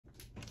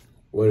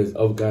What is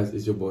up, guys?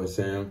 It's your boy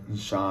Sam and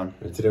Sean,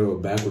 and today we're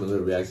back with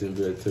another reaction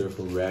video today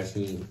from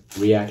reacting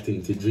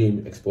to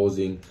Dream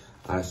exposing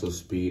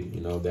Ishowspeed.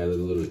 You know, that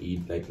little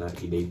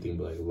not E-Date thing,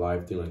 but like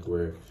live thing, like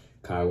where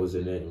Kai was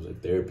in it. It was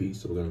like therapy,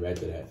 so we're gonna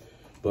react to that.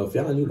 But if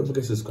y'all are new, don't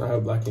forget to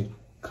subscribe, like, and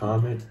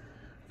comment.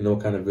 You know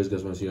what kind of videos you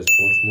guys want to see us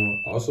post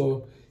more.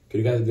 Also, could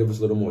you guys give us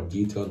a little more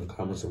detail in the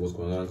comments of what's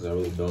going on? Because I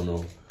really don't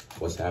know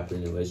what's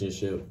happening in the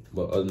relationship.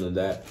 But other than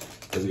that,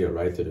 let's get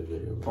right to the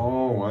video. Bro.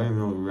 Oh, I didn't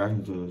even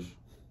reacting to this.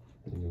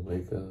 You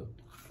wake up.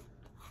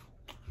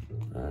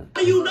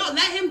 Right. You know,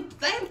 let him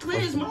clear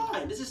his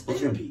mind. This is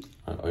therapy.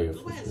 Oh yeah.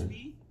 Go ahead,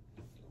 Speed.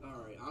 All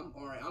right.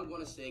 I'm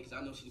gonna say it because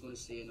I know she's gonna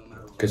say it no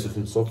matter what. Okay, so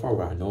from so far,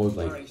 what I know is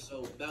like. All right, so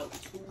about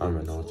I don't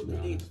even know, to be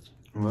honest.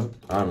 What?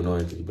 I don't even know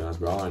anything, to be honest,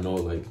 but all I know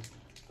is like,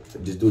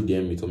 this dude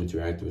DM me, told me to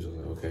react to it, so I was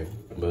like, okay.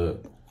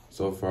 But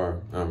so far,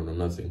 I don't know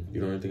nothing.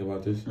 You know anything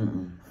about this?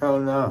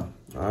 Hell no.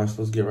 Alright,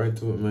 so let's get right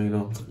to it, man. You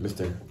know,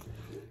 Mister.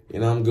 You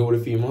know, I'm good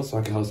with a female, so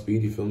I can help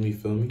Speed. You feel me? You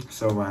feel me?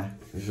 So am I.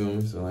 You feel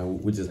me? So like,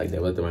 we just like that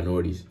with the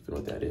minorities. If you know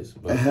what that is.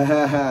 But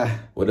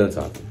we're done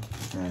talking.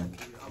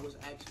 I was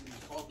actually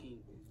talking.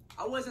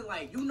 I wasn't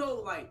like, you know,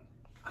 like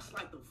that's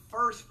like the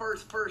first.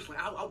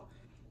 Like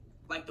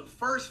like the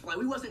first, like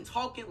we wasn't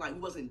talking, like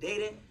we wasn't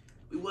dating,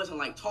 we wasn't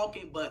like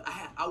talking, but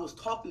I was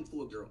talking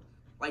to a girl,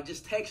 like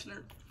just texting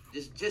her,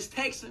 just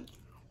texting,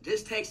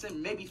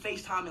 maybe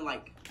FaceTiming,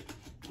 like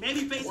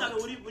maybe FaceTime.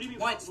 What do you mean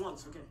once?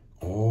 Okay.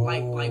 Oh.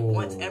 Like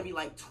once every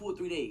like 2 or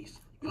 3 days.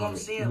 You know what I'm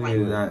saying?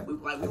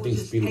 Like I think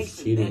Speed was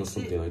cheating or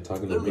something, like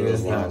talking to me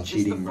as well.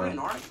 Cheating, bro.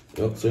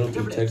 Yep, so you don't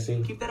think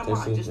texting, keep that in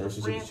mind. Just a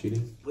versus friend,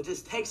 cheating? but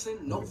just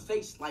texting, no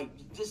face, like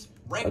just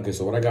regular. Okay,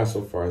 so what I got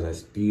so far is that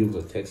Speed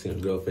was texting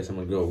a girl,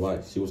 FaceTime a girl.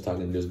 What? She was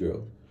talking to this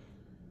girl.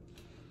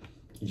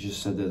 You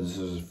just said that this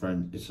is a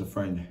friend. It's a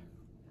friend.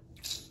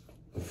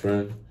 A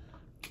friend?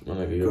 I'm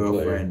like a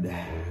girlfriend.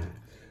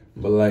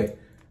 But like,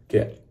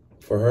 yeah,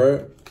 for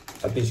her,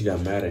 I think she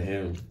got mad at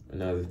him.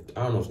 And I don't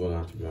know what's going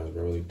on, to be honest.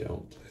 I really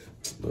don't.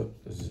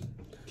 But this is...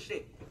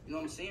 Shit, you know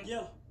what I'm saying?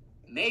 Yeah.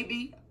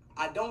 Maybe,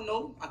 I don't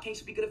know. I can't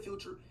speak of the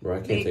future. Bro,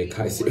 I can't take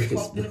Kai serious.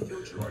 Talked in the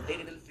future or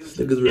dated in the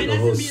future. Niggas written a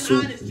whole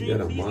suit. Honest, You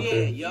got a marker.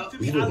 Yeah, yup. You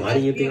been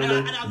writing anything on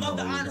And there? I love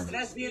the honesty.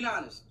 And that's being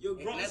honest. You're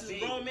grown. This is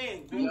grown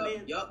man.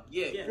 Yup.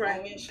 Yeah.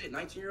 Grown man shit.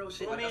 19-year-old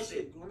shit. Grown Like I man said.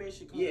 shit. Grown man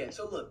shit. Yeah.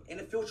 So look, in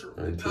the future,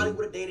 we 19. probably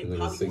would have dated. Nigga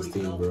Probably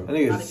 16, would bro. I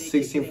think it's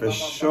 16 for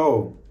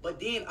sure. But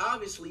then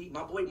obviously,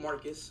 my boy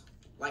Marcus.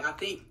 Like, I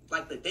think,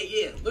 like, the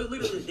day,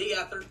 literally the day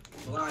after,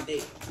 Milan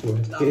date.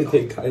 Can't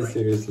take Kai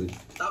seriously.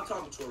 Stop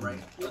talking to her,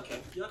 right? Okay.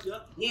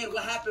 Yup. Yeah,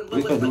 what happened,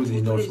 We can do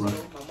these notes, bro.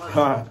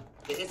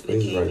 The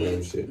incident came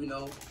in, you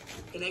know,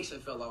 connection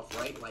fell off,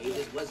 right? Like, it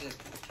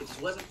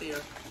just wasn't there.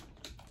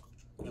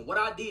 And what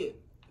I did,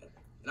 and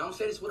I'm going to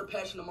say this with a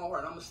passion in my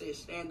heart, I'm going to say it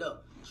stand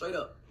up, straight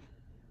up.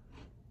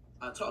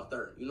 I talked to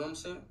her, you know what I'm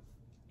saying?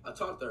 I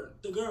talked to her.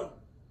 The girl.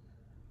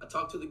 I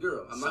talked to the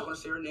girl. I'm not going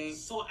to say her name.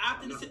 So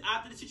after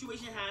the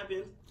situation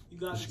happened, you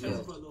guys were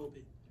texting for a little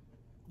bit.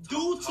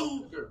 Due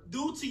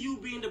to you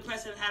being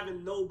depressed and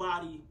having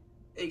nobody.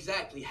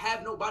 Exactly.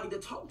 Have nobody to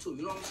talk to.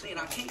 You know what I'm saying?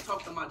 I can't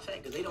talk to my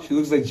chat because they don't. She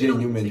looks like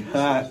genuine. You know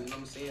what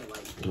I'm saying?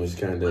 Like, no, she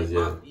kind of does,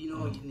 yeah. You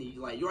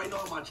know, like you already know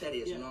how my chat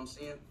is. You know what I'm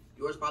saying?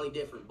 Yours probably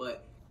different,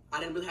 but I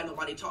didn't really have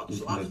nobody to talk to.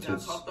 So obviously I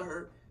talked to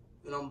her.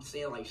 You know what I'm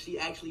saying? Like she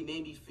actually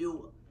made me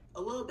feel a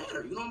little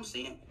better. You know what I'm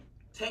saying?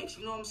 Text,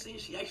 you know what I'm saying?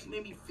 She actually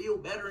made me feel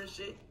better and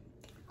shit.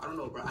 I don't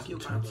know, bro. I feel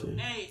kind of.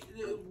 Hey,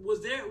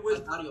 was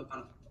audio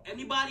kind of.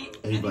 Anybody?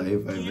 I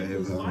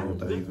don't know what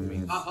that even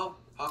means.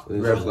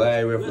 Red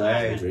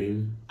flag.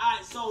 Dream.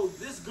 Alright, so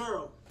this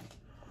girl,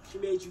 she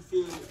made you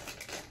feel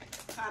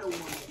kind of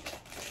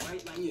warm,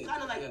 right? Like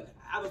kind of like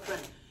have a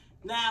friend.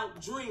 Now,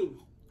 Dream,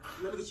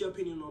 let me get your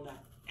opinion on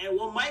that. And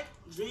one mic,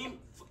 Dream,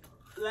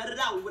 let it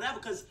out, whatever,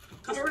 because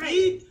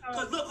Speed,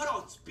 because look,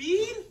 hold on,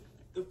 Speed,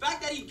 the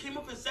fact that he came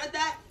up and said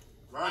that.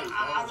 Right,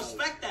 I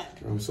respect that.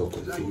 I'm so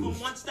confused.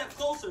 Moving one step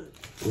closer.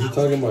 Was he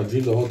talking about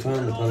Dream the whole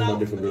time or talking about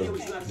different girls?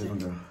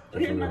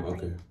 Different girl.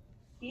 Okay.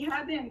 He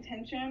had the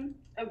intention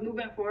of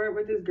moving forward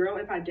with this girl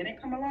if I didn't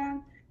come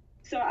along.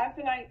 So I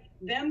feel like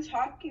them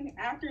talking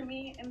after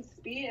me and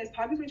Speed is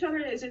talking to each other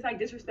is just like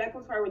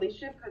disrespectful to our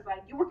relationship because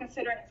like you were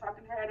considering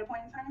talking to her at a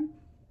point in time.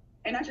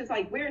 And that's just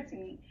like weird to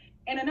me.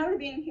 And another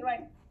thing, he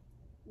like,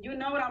 you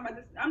know what I'm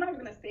not even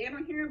gonna say it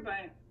on here,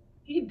 but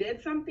he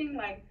did something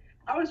like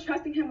I was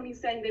trusting him when he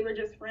said they were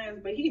just friends,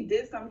 but he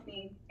did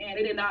something and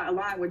it did not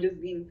align with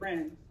just being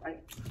friends.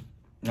 Like,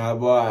 my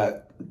boy,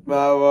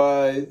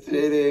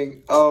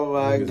 cheating. Oh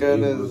my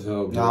goodness.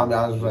 No, I'm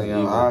just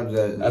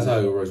playing. That's how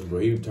it works, bro.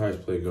 He tries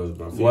to play girls,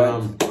 bro.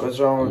 What's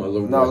wrong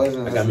with no,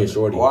 listen. I got me a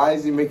shorty. Why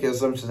is he making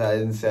assumptions I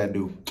didn't say I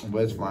do?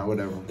 But it's fine,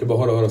 whatever. Okay, but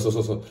hold on. So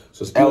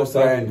Speed was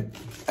talking.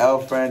 L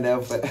friend.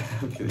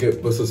 Okay,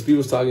 but so Speed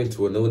was talking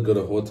to another girl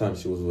the whole time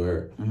she was with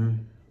her.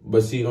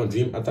 But see, on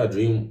Dream, I thought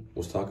Dream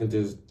was talking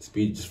to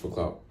Speed just for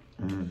clout.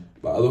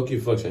 But I low-key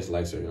feel like she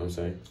likes her, you know what I'm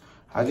saying?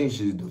 I think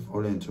she's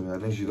devoted into it. I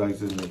think she likes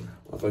this nigga.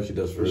 I feel like she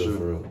does for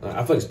real.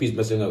 I feel like Speed's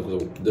messing up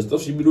because the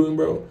stuff she be doing,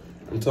 bro,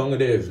 I'm telling her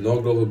there's no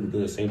girl who be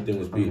doing the same thing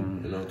with Speed,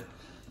 you know?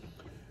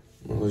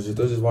 Let's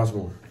just watch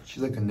more.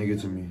 She's like a nigga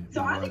to me.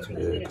 So I think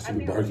Yeah, she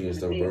be barking and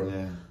stuff, bro.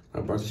 Yeah.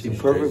 She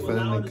perfect for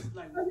that nigga.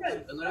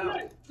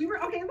 We were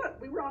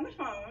look, we were on the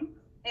phone,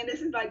 and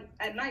this is like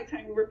at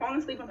nighttime. We were falling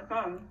asleep on the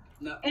phone,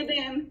 and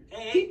then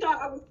he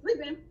thought I was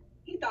sleeping.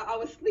 He thought I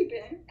was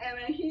sleeping, and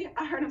then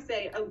I heard him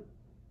say, don't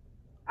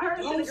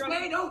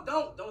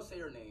say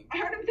her name. I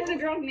heard him say the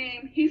girl's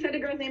name. He said the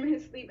girl's name in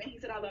his sleep, and he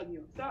said, I love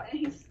you. So, and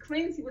he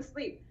claims he was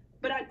asleep.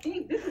 But I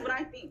think, this is what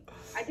I think.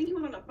 I think he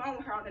was on the phone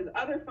with her on his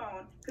other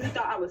phone because he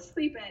thought I was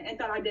sleeping and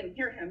thought I didn't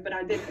hear him, but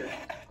I did hear him.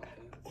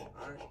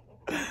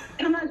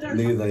 And I'm not done.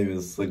 Nigga's not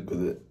even slick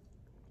with it.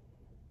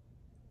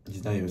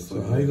 He's not even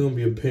slick. So how you gonna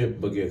be a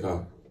pimp but get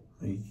caught?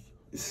 Like,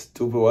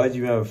 stupid. Why'd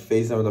you have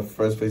FaceTime in the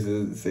first place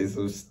to say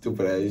so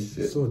stupid ass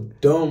shit? So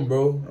dumb,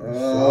 bro.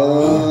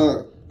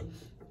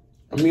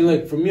 I mean,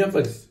 like, for me, I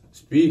feel like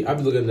Speed, I've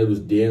been looking at those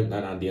DMs,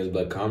 not DMs, but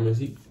like comments.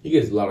 He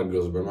gets a lot of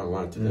girls, bro. I'm not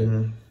lying to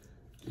you.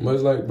 But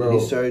it's like, bro.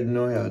 He started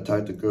knowing how to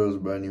talk to girls,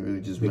 bro, and he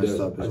really just messed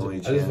up his only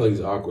chance. I just feel like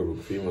he's awkward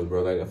with females,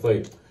 bro. Like, I feel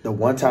like. The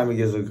one time he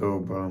gets a girl,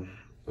 bro.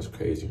 That's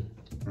crazy.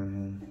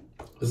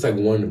 It's like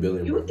 1 in a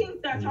billion, bro. You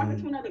think that talking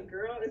to another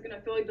girl is going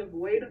to fill like the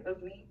void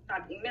of me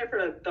not being there for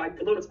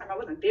the little time I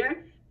wasn't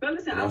there? But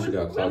listen, I was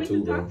willing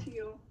to talk to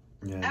you.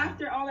 Yeah.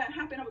 After all that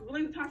happened, I was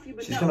willing to talk to you,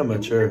 but she's kind of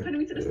mature. You're putting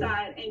me to the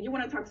side, and you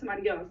want to talk to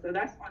somebody else, so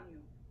that's on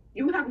you.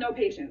 You have no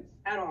patience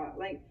at all.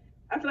 Like,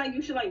 I feel like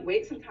you should like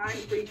wait some time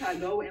before you try to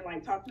go and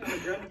like talk to another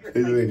girl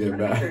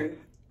and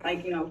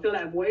like you know, fill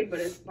that void. But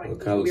it's like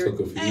Kyle is so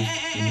confused.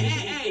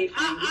 Hey,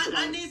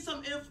 I need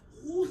some info.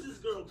 Who's this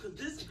girl? Cause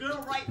this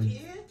girl right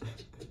here.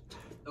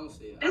 Don't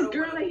say it. This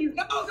girl that he's.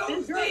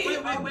 Don't say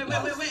it.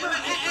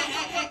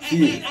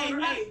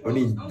 Wait. When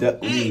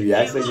he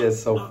reacts like that,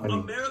 it's so funny.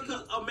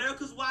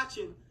 America's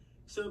watching.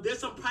 So there's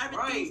some private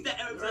things that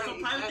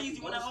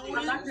you want to hold in.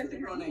 I'm not gonna say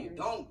her name.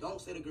 Don't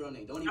say the girl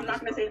name. Don't even. I'm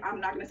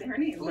not gonna say her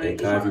name. Hey,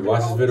 Kai, if you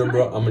watch this video,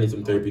 bro, I'm gonna need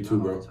some therapy too,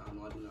 bro.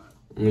 No, I do not.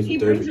 I'm gonna need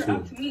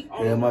some therapy too.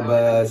 Yeah, my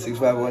bad.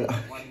 651.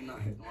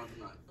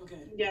 Okay.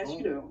 Yes,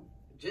 you do.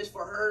 Just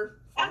for her.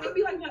 I could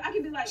be like,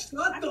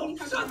 shut the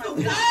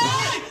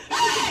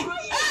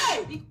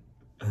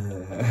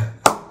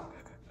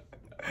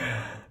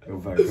Go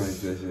back to that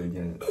shit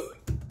again.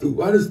 Dude,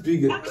 why does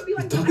Speed get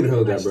talking to her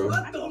like that, bro?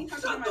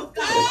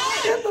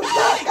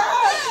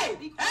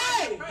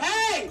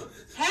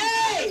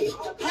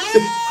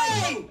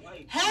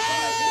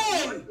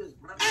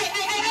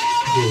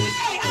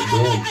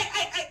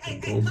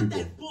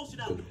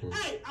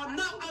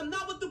 I'm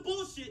not with the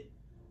bullshit.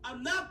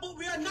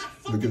 We are not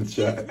fucking look at the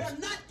chat. We are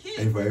not kids.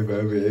 Hey,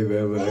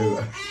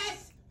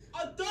 ass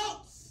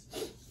adults.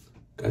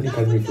 I think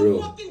Kai's being for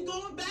real. Fucking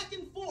going back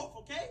and forth,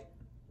 okay?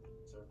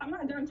 I'm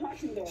not done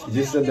talking though. She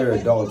just said they're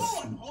adults,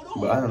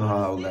 but I don't know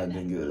how old that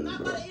nigga is,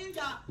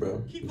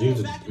 bro.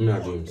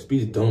 James,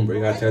 Speed's dumb, bro.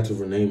 He got a tattoo of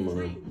her name on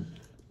him.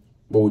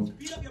 But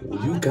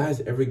would you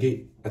guys ever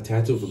get a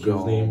tattoo of a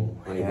girl's name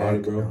on your body,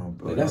 bro?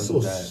 Like, that's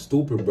so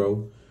stupid,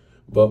 bro.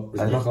 But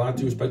I'm not gonna lie to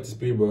you, respect to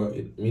Speed, bro.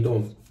 It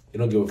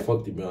don't give a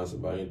fuck, to be honest,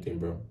 about anything,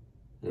 bro.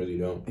 Really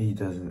don't. He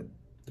doesn't.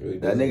 Really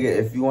that nigga,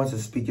 if he wants to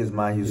speak his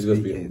mind, he'll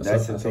speak it.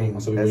 That's the thing.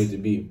 That's what we need to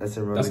be. That's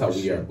how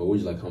we are, but we're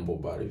just like humble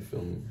about it, you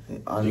feel me?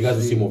 Honestly, you guys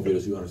will see more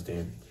videos, you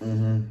understand.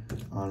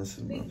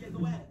 Honestly,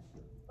 bro.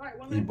 Alright,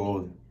 He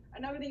bold.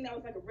 Another thing that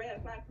was like a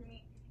red flag for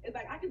me is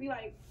like I could be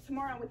like,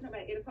 tomorrow I'm waking up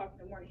at 8 o'clock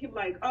in the morning. He'd be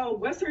like, oh,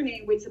 what's her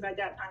name wakes up at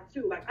that time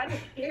too? Like, I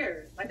don't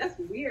care. Like, that's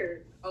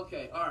weird.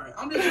 Okay, alright.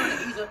 I'm just trying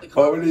to ease up the conversation.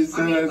 Oh, when he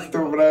said that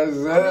stupid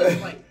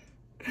ass shit.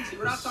 See,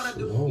 what I try to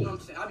do, you know what I'm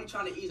saying? I be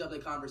trying to ease up the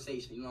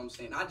conversation, you know what I'm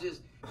saying? I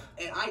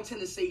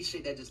tend to say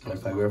shit that just comes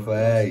from my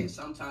flag.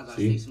 Sometimes I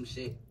say some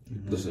shit.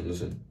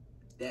 Listen.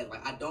 That,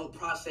 like, I don't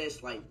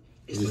process, like,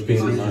 it's just like,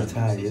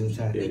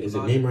 it's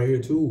a name right here,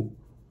 too.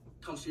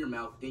 Comes to your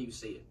mouth, then you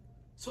say it.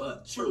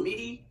 So, for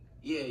me,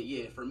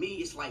 for me,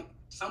 it's like,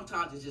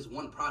 sometimes it's just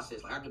one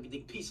process. Like, I could be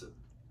thinking pizza.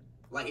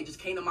 Like, it just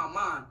came to my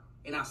mind.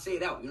 And I say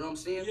it out, you know what I'm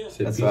saying? Yeah.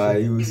 That's why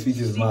you speak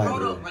his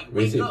mind.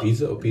 Wait, say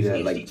pizza or pizza?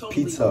 Yeah, like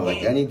pizza,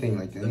 like anything,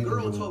 like anything. The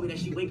girl told me that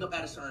she wake up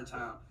at a certain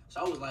time. So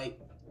I was like,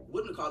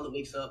 wouldn't call it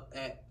wakes up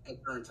at a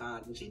certain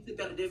time. And she took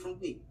that a different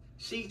way.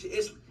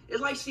 It's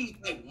like she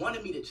like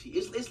wanted me to cheat.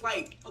 It's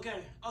like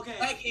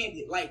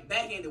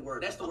backhanded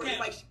word. That's the word. It's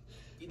like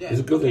it's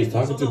a good thing he's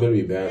talking to better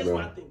be bad,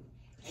 bro.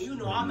 And you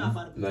know I'm not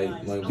about to be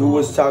like dude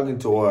was talking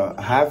to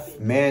a half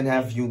man,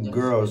 half you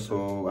girl,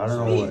 so I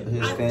don't know what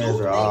his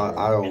standards are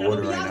out of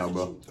order right now,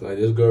 bro. Like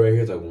this girl right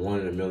here is like 1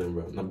 in a million,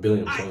 bro. Not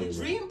billion, I'm telling you, the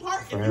bro. dream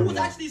part, if you was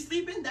actually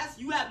sleeping,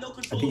 you have no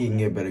control. I think he can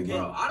get better game.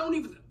 Bro,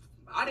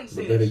 I didn't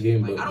say better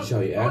game, like, but you see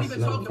how he acts, even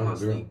talk in my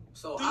sleep.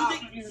 So Dream,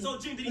 did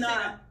he say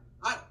that?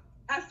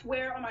 I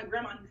swear on my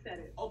grandma he said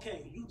it.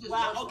 Okay. You just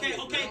okay.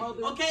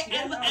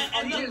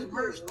 And just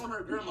burst on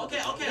her grandma.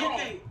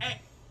 Okay.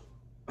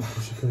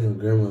 She put her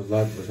grandma's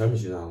life, but that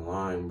means she's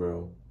online,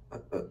 bro.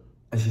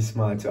 She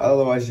smiled too. I don't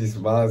know why she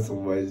smiled so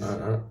much.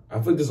 I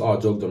think this is all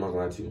joke, though. I'm not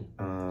gonna lie to you.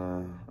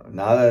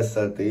 Now that's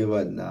a thing,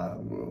 but nah,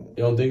 bro.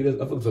 You don't think it is?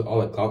 I think it's all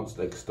like clouds,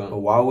 like stunt. But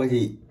why would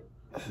he?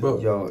 Bro,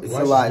 yo, it's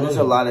a lot. There's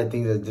a lot of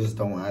things that just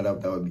don't add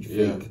up. That would be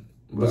fake.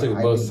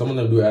 But some of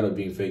them do end up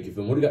being fake. You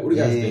feel me? What do you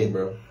guys think,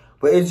 bro?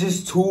 But it's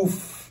just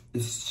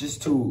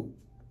too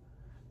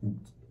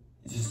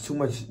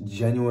much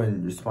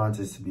genuine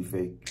responses to be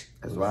fake.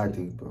 That's what I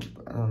think, bro.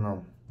 But I don't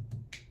know.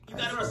 You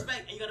gotta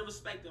respect, and you gotta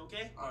respect it,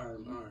 okay? All right.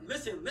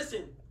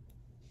 Listen.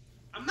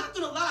 I'm not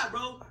gonna lie,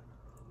 bro.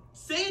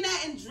 Saying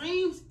that in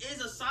dreams is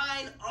a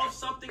sign of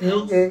something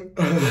else. You know what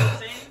I'm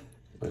saying?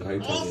 Like, how you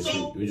talking to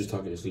sleep? We were just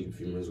talking to sleep a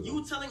few minutes ago.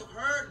 You telling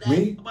her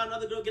that about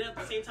another girl getting up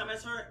at the same time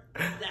as her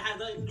that has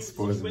nothing to do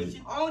with the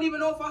situation? I don't even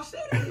know if I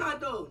said it or not,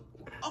 though.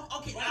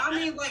 Okay. I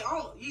mean, like,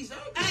 he said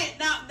it. Hey,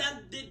 now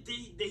did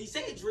he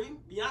say it, Dream?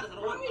 Be honest. I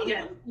don't know.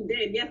 Yes, he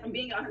did. Yes, I'm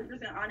being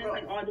 100% honest.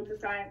 Like, all jokes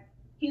aside,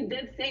 he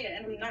did say it,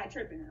 and I'm not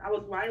tripping. I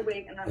was wide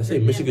awake, and I say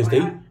Michigan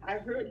State. I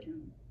heard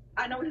him.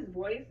 I know his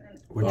voice, and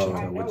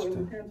I know it was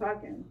him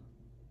talking.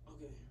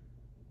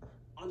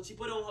 Okay. She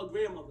put it on her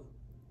grandmother.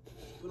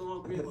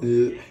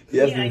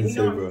 Yeah, I'm serious.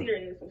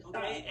 So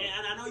okay,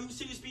 and I know you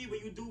siutuation,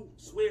 but you do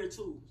swear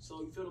too.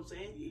 So you feel what I'm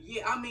saying?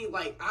 Yeah, I mean,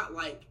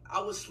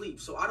 I was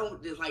asleep, so I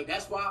don't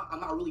that's why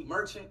I'm not really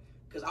merchant,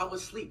 because I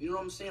was asleep. You know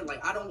what I'm saying?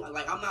 Like, I don't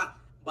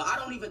but I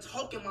don't even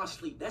talk in my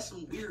sleep. That's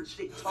some weird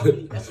shit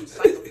talking. That's some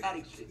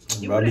psychopathic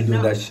shit. Bro, I be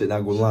doing that shit.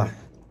 Not gonna lie.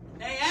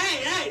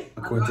 Hey! I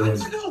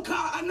know,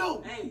 Kai. I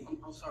know. Hey,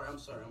 I'm sorry.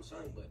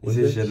 But What's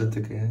this shit?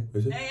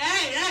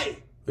 Hey!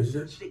 What's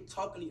that? Shit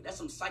talking. That's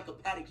some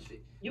psychopathic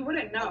shit. You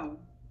wouldn't know.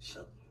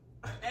 Shut.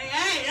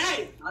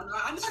 Hey! I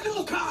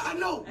know, Kai. I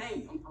know.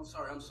 Hey, I'm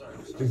sorry.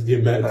 Just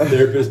get mad at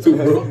therapists too,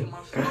 bro. You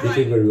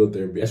can't go to real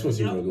therapy. I just want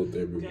to see you real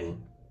therapy, bro.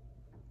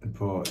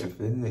 Bro, if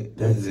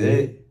that's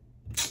it.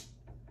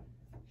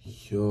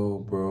 Yo,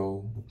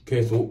 bro.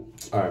 Okay, so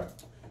alright.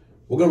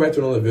 We're gonna write to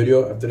another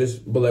video after this.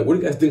 But like, what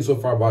do you guys think so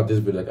far about this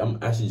video? Like, I'm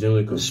actually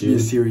genuinely confused. It should be a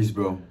series,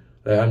 bro.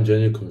 Like, I'm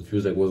genuinely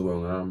confused, like, what's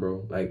going on,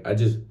 bro. Like, I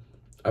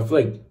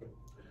feel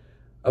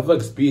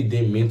like Speed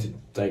didn't mean to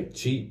like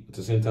cheat at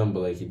the same time,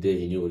 but like he did.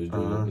 He knew what he was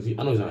doing.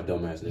 I know he's not a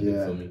dumbass nigga.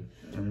 You feel me?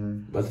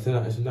 But at the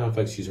same time, I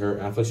feel like she's hurt.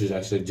 I feel like she's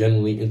actually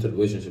genuinely into the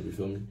relationship. You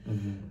feel me?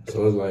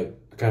 So it's like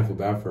I kind of feel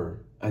bad for her.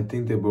 I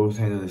think they both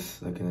handle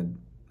this like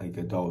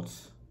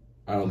adults.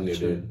 I don't think they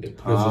did. They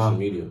put social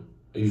media.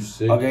 Are you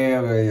sick? Okay,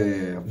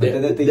 yeah. But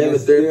they have a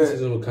therapy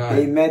system with Kai.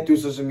 They met through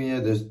social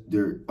media.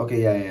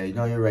 Okay, yeah. You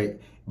know, you're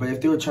right. But if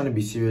they were trying to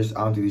be serious,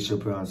 I don't think they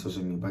should put it on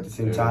social media. But at the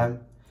same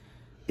time,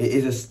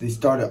 they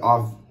started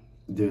off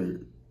their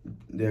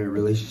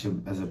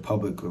relationship as a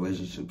public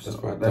relationship. So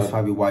that's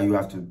probably why you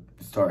have to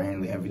start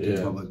handling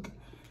everything public.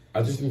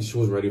 I just think she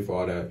was ready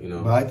for all that, you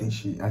know. But I think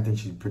she's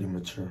pretty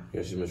mature.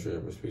 Yeah, she's mature.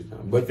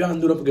 But if y'all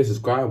do, don't forget to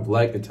subscribe,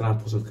 like, and turn on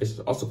post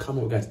notifications. Also,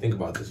 comment what you guys think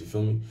about this. You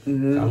feel me? I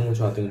don't know what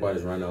y'all think about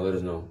this right now. Let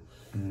us know.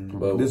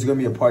 But this is gonna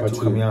be a part 2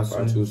 coming out soon.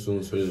 Part 2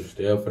 soon. So just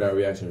stay up for that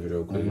reaction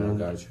video. Quick, I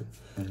got you.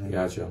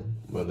 Got you.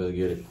 But let's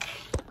get it.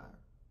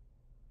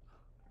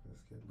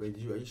 Wait,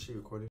 are you sure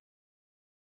recording?